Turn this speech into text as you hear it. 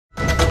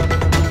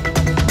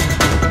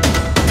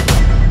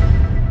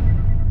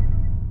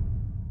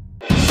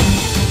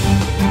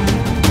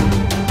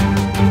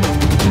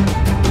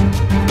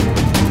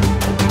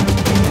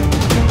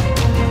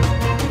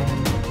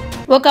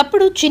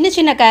ఒకప్పుడు చిన్న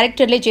చిన్న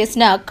క్యారెక్టర్లే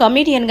చేసిన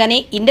కమెడియన్ గానే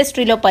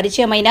ఇండస్ట్రీలో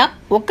పరిచయమైన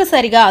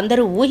ఒక్కసారిగా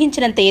అందరూ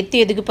ఊహించినంత ఎత్తు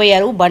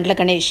ఎదిగిపోయారు బండ్ల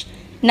గణేష్.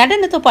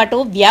 నటనతో పాటు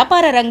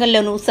వ్యాపార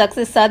రంగంలోనూ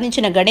సక్సెస్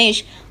సాధించిన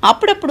గణేష్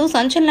అప్పుడప్పుడు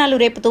సంచలనాలు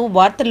రేపుతూ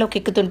వార్తల్లోకి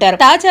ఎక్కుతుంటారు.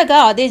 తాజాగా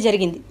అదే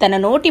జరిగింది. తన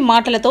నోటి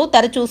మాటలతో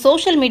తరచూ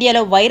సోషల్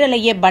మీడియాలో వైరల్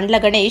అయ్యే బండ్ల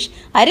గణేష్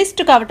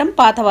అరెస్టు కావటం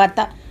పాత వార్త.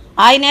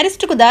 ఆయన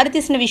అరెస్టుకు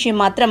దారితీసిన విషయం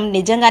మాత్రం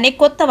నిజంగానే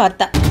కొత్త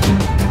వార్త.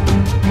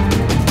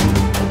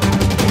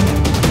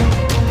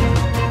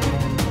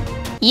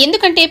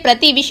 ఎందుకంటే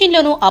ప్రతి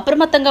విషయంలోనూ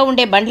అప్రమత్తంగా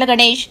ఉండే బండ్ల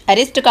గణేష్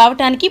అరెస్టు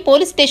కావటానికి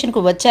పోలీస్ స్టేషన్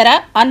కు వచ్చారా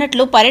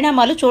అన్నట్లు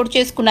పరిణామాలు చోటు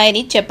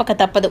చేసుకున్నాయని చెప్పక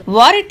తప్పదు.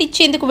 వారెంట్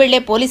ఇచ్చేందుకు వెళ్లే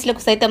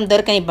పోలీసులకు సైతం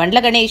దొరకని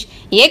బండ్ల గణేష్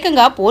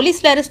ఏకంగా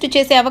పోలీసులు అరెస్టు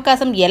చేసే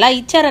అవకాశం ఎలా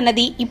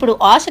ఇచ్చారన్నది ఇప్పుడు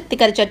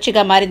ఆసక్తికర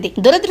చర్చగా మారింది.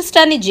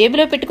 దురదృష్టాన్ని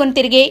జేబులో పెట్టుకుని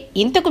తిరిగే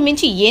ఇంతకు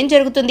మించి ఏం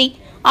జరుగుతుంది?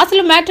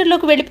 అసలు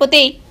మ్యాటర్లోకి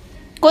వెళ్లిపోతే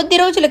కొద్ది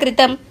రోజుల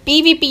క్రితం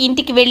పీవీపీ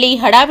ఇంటికి వెళ్లి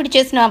హడావిడి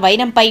చేసిన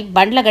వైనంపై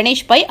బండ్ల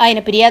గణేష్ పై ఆయన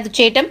ఫిర్యాదు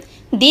చేయటం,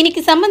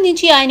 దీనికి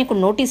సంబంధించి ఆయనకు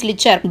నోటీసులు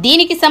ఇచ్చారు.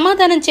 దీనికి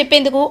సమాధానం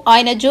చెప్పేందుకు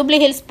ఆయన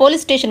జూబ్లీహిల్స్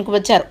పోలీస్ స్టేషన్ కు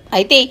వచ్చారు.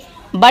 అయితే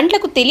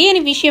బండ్లకు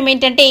తెలియని విషయం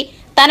ఏంటంటే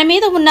తన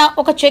మీద ఉన్న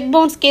ఒక చెక్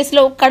బౌన్స్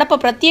కేసులో కడప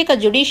ప్రత్యేక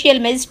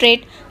judicial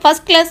magistrate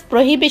first class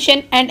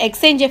prohibition and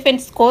exchange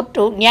offence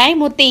court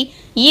న్యాయమూర్తి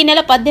ఈ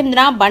నెల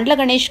 18న బండ్ల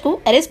గణేష్ కు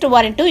అరెస్టు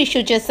వారెంట్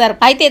ఇష్యూ చేశారు.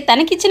 అయితే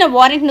తనకిచ్చిన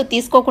వారెంట్ ను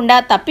తీసుకోకుండా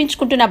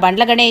తప్పించుకుంటున్న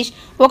బండ్ల గణేష్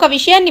ఒక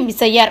విషయాన్ని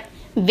మిస్ అయ్యారు.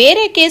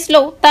 వేరే కేసులో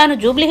తాను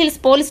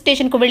జూబ్లీహిల్స్ పోలీస్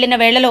స్టేషన్ కు వెళ్లిన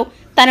వేళలో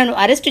తనను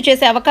అరెస్టు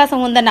చేసే అవకాశం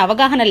ఉందన్న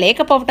అవగాహన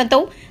లేకపోవడంతో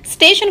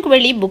స్టేషన్ కు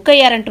వెళ్లి బుక్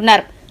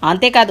అయ్యారంటున్నారు.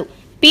 అంతేకాదు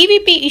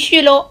పీవీపీ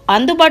ఇష్యూలో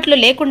అందుబాటులో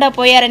లేకుండా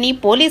పోయారని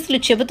పోలీసులు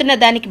చెబుతున్న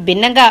దానికి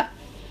భిన్నంగా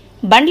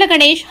బండ్ల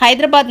గణేష్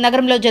హైదరాబాద్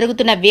నగరంలో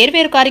జరుగుతున్న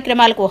వేర్వేరు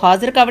కార్యక్రమాలకు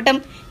హాజరు కావటం,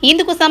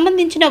 ఇందుకు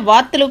సంబంధించిన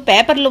వార్తలు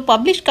పేపర్లు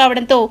పబ్లిష్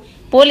కావడంతో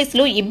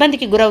పోలీసులు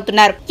ఇబ్బందికి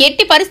గురవుతున్నారు.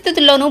 ఎట్టి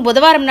పరిస్థితుల్లోనూ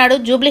బుధవారం నాడు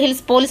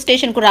జూబ్లీహిల్స్ పోలీస్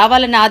స్టేషన్ కు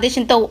రావాలన్న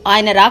ఆదేశంతో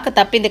ఆయన రాక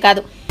తప్పింది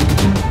కాదు.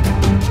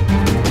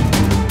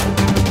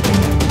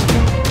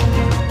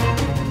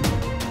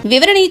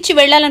 వివరణ ఇచ్చి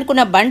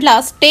వెళ్లాలనుకున్న బండ్ల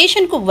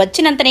స్టేషన్ కు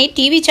వచ్చినంతనే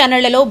టీవీ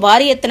ఛానళ్లలో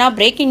భారీ ఎత్తున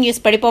బ్రేకింగ్ న్యూస్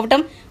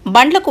పడిపోవటం,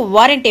 బండ్లకు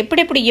వారెంట్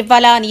ఎప్పుడెప్పుడు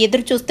ఇవ్వాలా అని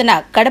ఎదురు చూస్తున్న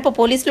కడప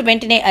పోలీసులు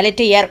వెంటనే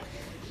అలర్ట్ అయ్యారు.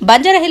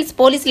 బంజారాహిల్స్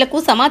పోలీసులకు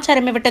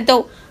సమాచారం ఇవ్వడంతో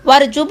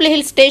వారు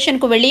జూబ్లీహిల్స్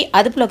స్టేషన్ కు వెళ్లి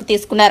అదుపులోకి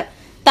తీసుకున్నారు.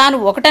 తాను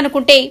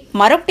ఒకటనుకుంటే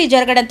మరొకటి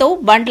జరగడంతో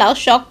బండ్ల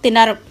షాక్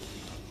తిన్నారు.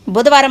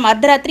 బుధవారం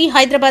అర్ధరాత్రి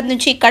హైదరాబాద్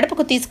నుంచి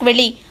కడపకు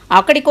తీసుకువెళ్లి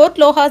అక్కడి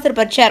కోర్టులో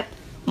హాజరుపరిచారు.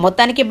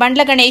 మొత్తానికి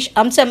బండ్ల గణేష్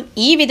అంశం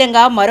ఈ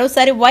విధంగా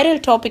మరోసారి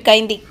వైరల్ టాపిక్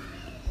అయింది.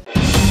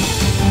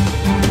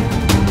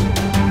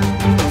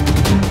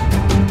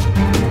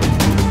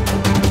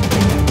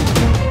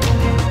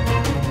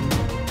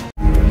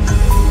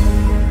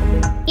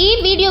 ఈ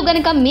వీడియో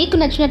గనుక మీకు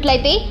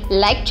నచ్చినట్లయితే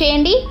లైక్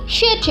చేయండి,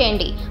 షేర్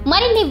చేయండి.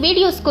 మరిన్ని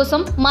వీడియోస్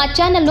కోసం మా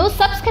ఛానల్ను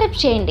సబ్స్క్రైబ్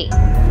చేయండి.